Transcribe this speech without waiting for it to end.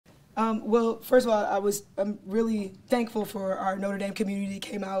Well, first of all, I'm really thankful for our Notre Dame community that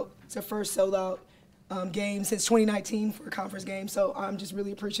came out. It's our first sold-out game since 2019 for a conference game. So I'm just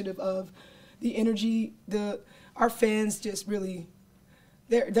really appreciative of the energy. Our fans just really,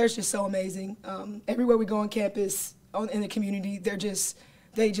 they're just so amazing. Everywhere we go on campus, in the community,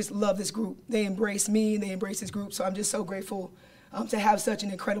 they just love this group. They embrace me and they embrace this group. So I'm just so grateful to have such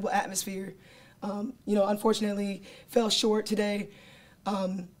an incredible atmosphere. Unfortunately, fell short today.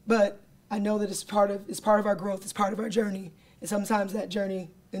 But I know that it's part of our growth, it's part of our journey. And sometimes that journey,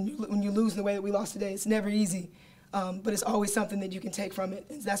 and when you lose in the way that we lost today, it's never easy. But it's always something that you can take from it.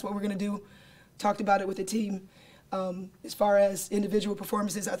 And that's what we're going to do. Talked about it with the team. As far as individual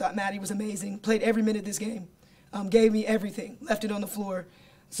performances, I thought Maddie was amazing. Played every minute of this game. Gave me everything. Left it on the floor.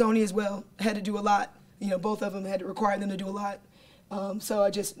 Sony as well had to do a lot. Both of them had to require them to do a lot. So I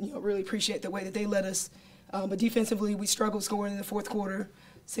just really appreciate the way that they led us. But defensively, we struggled scoring in the fourth quarter,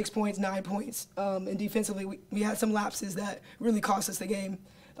 6 points, 9 points. And defensively, we had some lapses that really cost us the game.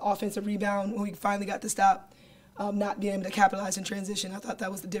 The offensive rebound, when we finally got to stop, not being able to capitalize in transition, I thought that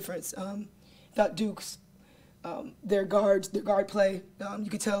was the difference. I thought Duke's, their guard play, you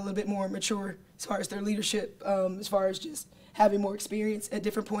could tell a little bit more mature as far as their leadership, as far as just having more experience at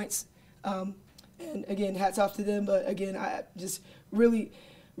different points. And again, hats off to them. But again, I just really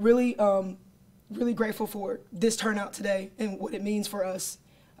grateful for this turnout today and what it means for us.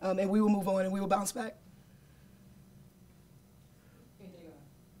 And we will move on and we will bounce back.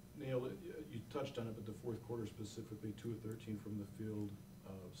 Niele, you touched on it, but the fourth quarter specifically, 2 of 13 from the field,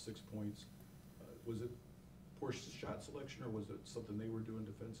 6 points. Was it poor shot selection, or was it something they were doing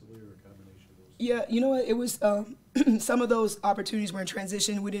defensively, or a combination of those? Yeah, you know what? It was some of those opportunities were in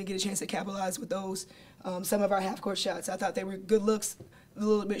transition. We didn't get a chance to capitalize with those. Some of our half-court shots, I thought they were good looks, a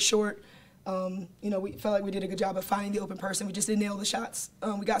little bit short. We felt like we did a good job of finding the open person. We just didn't nail the shots.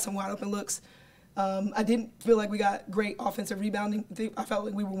 We got some wide-open looks. I didn't feel like we got great offensive rebounding. I felt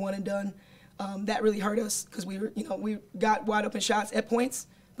like we were one and done. That really hurt us because we got wide-open shots at points,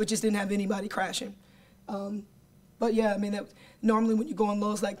 but just didn't have anybody crashing. But yeah, I mean, normally when you go on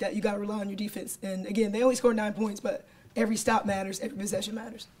lows like that, you got to rely on your defense. And again, they only scored 9 points, but every stop matters, every possession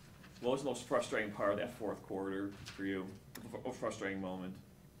matters. What was the most frustrating part of that fourth quarter for you? A frustrating moment?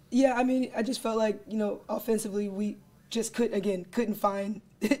 Yeah, I mean, I just felt like, offensively, we just couldn't find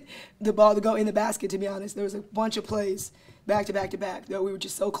the ball to go in the basket, to be honest. There was a bunch of plays back to back to back that we were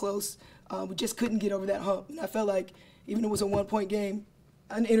just so close. We just couldn't get over that hump. And I felt like even though it was a 1-point game,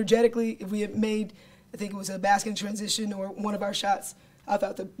 energetically, if we had made, I think it was a basket in transition or one of our shots, I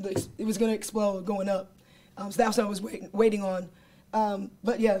thought it was going to explode going up. So that's what I was waiting on.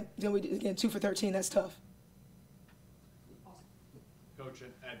 But yeah, again, 2 for 13, that's tough. Coach,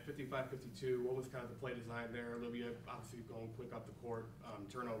 at 55-52, what was kind of the play design there? Olivia obviously going quick up the court,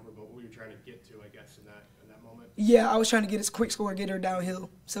 turnover, but what were you trying to get to, I guess, in that moment? Yeah, I was trying to get a quick score, get her downhill.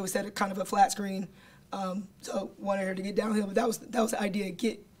 So instead of kind of a flat screen, so wanted her to get downhill. But that was the idea: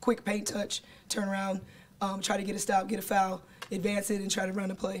 get quick paint touch, turn around, try to get a stop, get a foul, advance it, and try to run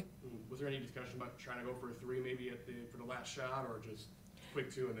the play. Was there any discussion about trying to go for a 3 maybe for the last shot, or just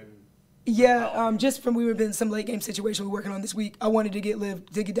quick 2 and then? Yeah, just from we were in some late game situation we're working on this week, I wanted to get Liv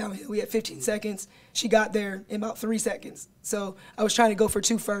to get downhill. We had 15 seconds. She got there in about 3 seconds. So I was trying to go for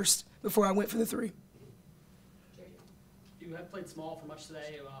 2 first before I went for the 3. You have played small for much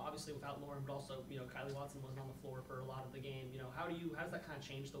today, obviously without Lauren, but also Kylie Watson wasn't on the floor for a lot of the game. How does that kind of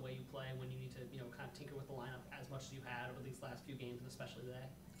change the way you play when you need to kind of tinker with the lineup as much as you had over these last few games, and especially today?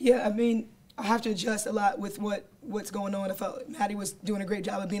 Yeah, I mean, I have to adjust a lot with what's going on. I felt like Maddie was doing a great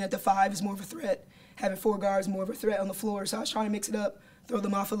job of being at the 5 is more of a threat, having 4 guards more of a threat on the floor. So I was trying to mix it up, throw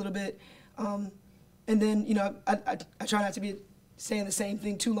them off a little bit, and then I try not to be saying the same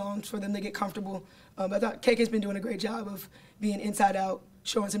thing too long for them to get comfortable. I thought KK's been doing a great job of being inside out,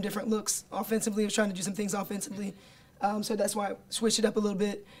 showing some different looks offensively. I was trying to do some things offensively, so that's why I switched it up a little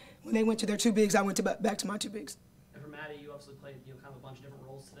bit. When they went to their 2 bigs, I went back to my 2 bigs. And for Maddie, you obviously played kind of a bunch of different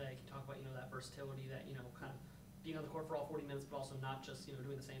roles today. Can you talk about that versatility, that kind of being on the court for all 40 minutes, but also not just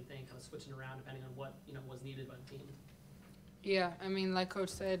doing the same thing, kind of switching around depending on what was needed by the team? Yeah, I mean, like Coach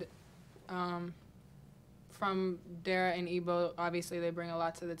said, from Dara and Ebo, obviously they bring a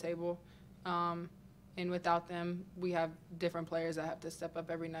lot to the table. And without them, we have different players that have to step up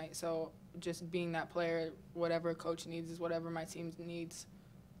every night. So just being that player, whatever coach needs is whatever my team needs,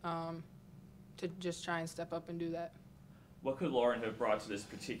 to just try and step up and do that. What could Lauren have brought to this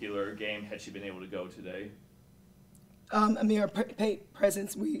particular game had she been able to go today? I mean, our paint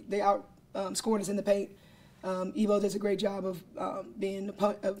presence, they scored us in the paint. Evo does a great job of being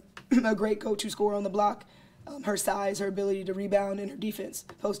a great go-to scorer on the block. her size, her ability to rebound, and her defense,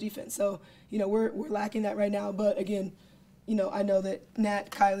 post defense. So, we're lacking that right now. But again, I know that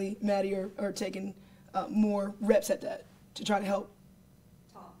Nat, Kylie, Maddie are taking more reps at that to try to help.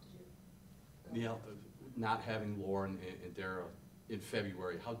 Niele, not having Lauren and Dara in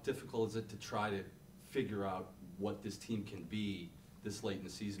February, how difficult is it to try to figure out what this team can be this late in the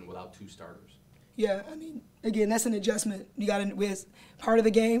season without 2 starters? Yeah, I mean, again, that's an adjustment. You got to, with part of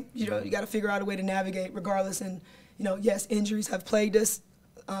the game, you got to figure out a way to navigate regardless. And, yes, injuries have plagued us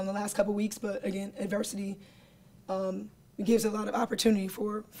the last couple of weeks, but again, adversity gives a lot of opportunity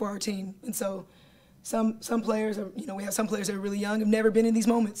for our team. And so some players are, we have some players that are really young, have never been in these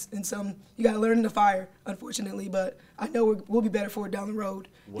moments, and some you got to learn in the fire, unfortunately. But I know we'll be better for it down the road.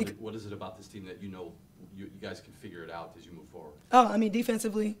 What is it about this team that you guys can figure it out as you move forward? Oh, I mean,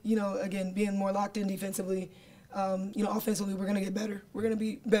 defensively, again, being more locked in defensively, offensively, we're gonna get better. We're gonna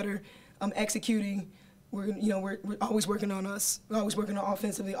be better executing. We're gonna, we're always working on us. We're always working on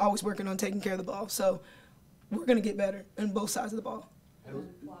offensively. Always working on taking care of the ball. So we're gonna get better on both sides of the ball.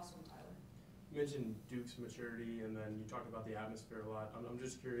 You mentioned Duke's maturity, and then you talked about the atmosphere a lot. I'm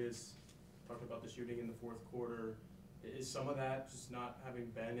just curious, talking about the shooting in the 4th quarter, is some of that just not having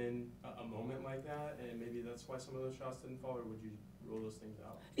been in a moment like that, and maybe that's why some of those shots didn't fall, or would you rule those things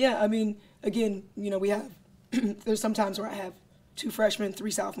out? Yeah, I mean, again, we have, there's some times where I have 2 freshmen, 2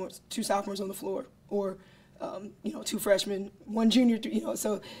 sophomores on the floor, or 2 freshmen, 1 junior,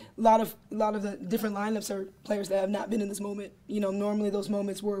 so a lot of the different lineups are players that have not been in this moment. Normally those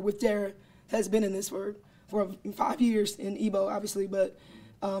moments were with Dara, has been in this for 5 years in Ebo, obviously, but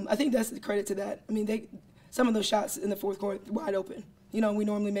I think that's the credit to that. I mean, some of those shots in the 4th quarter wide open. We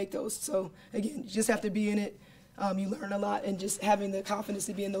normally make those. So again, you just have to be in it. You learn a lot, and just having the confidence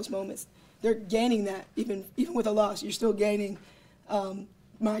to be in those moments. They're gaining that even with a loss. You're still gaining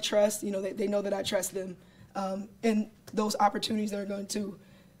my trust. They know that I trust them, and those opportunities are going to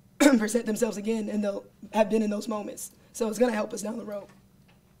present themselves again, and they'll have been in those moments. So it's going to help us down the road.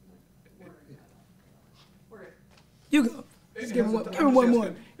 You go. Just give him one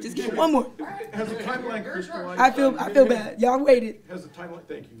more. Just give him one more. Has the timeline crystallized? I feel bad. Y'all waited. Has the timeline,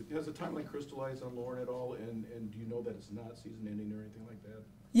 thank you, has the timeline crystallized on Lauren at all, and do you know that it's not season ending or anything like that?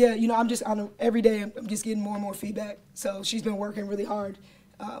 Yeah, I'm just every day I'm just getting more and more feedback. So she's been working really hard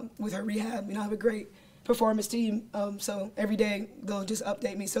with her rehab. I have a great performance team. So every day they'll just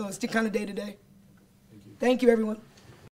update me. So it's kind of day to day. Thank you. Thank you, everyone.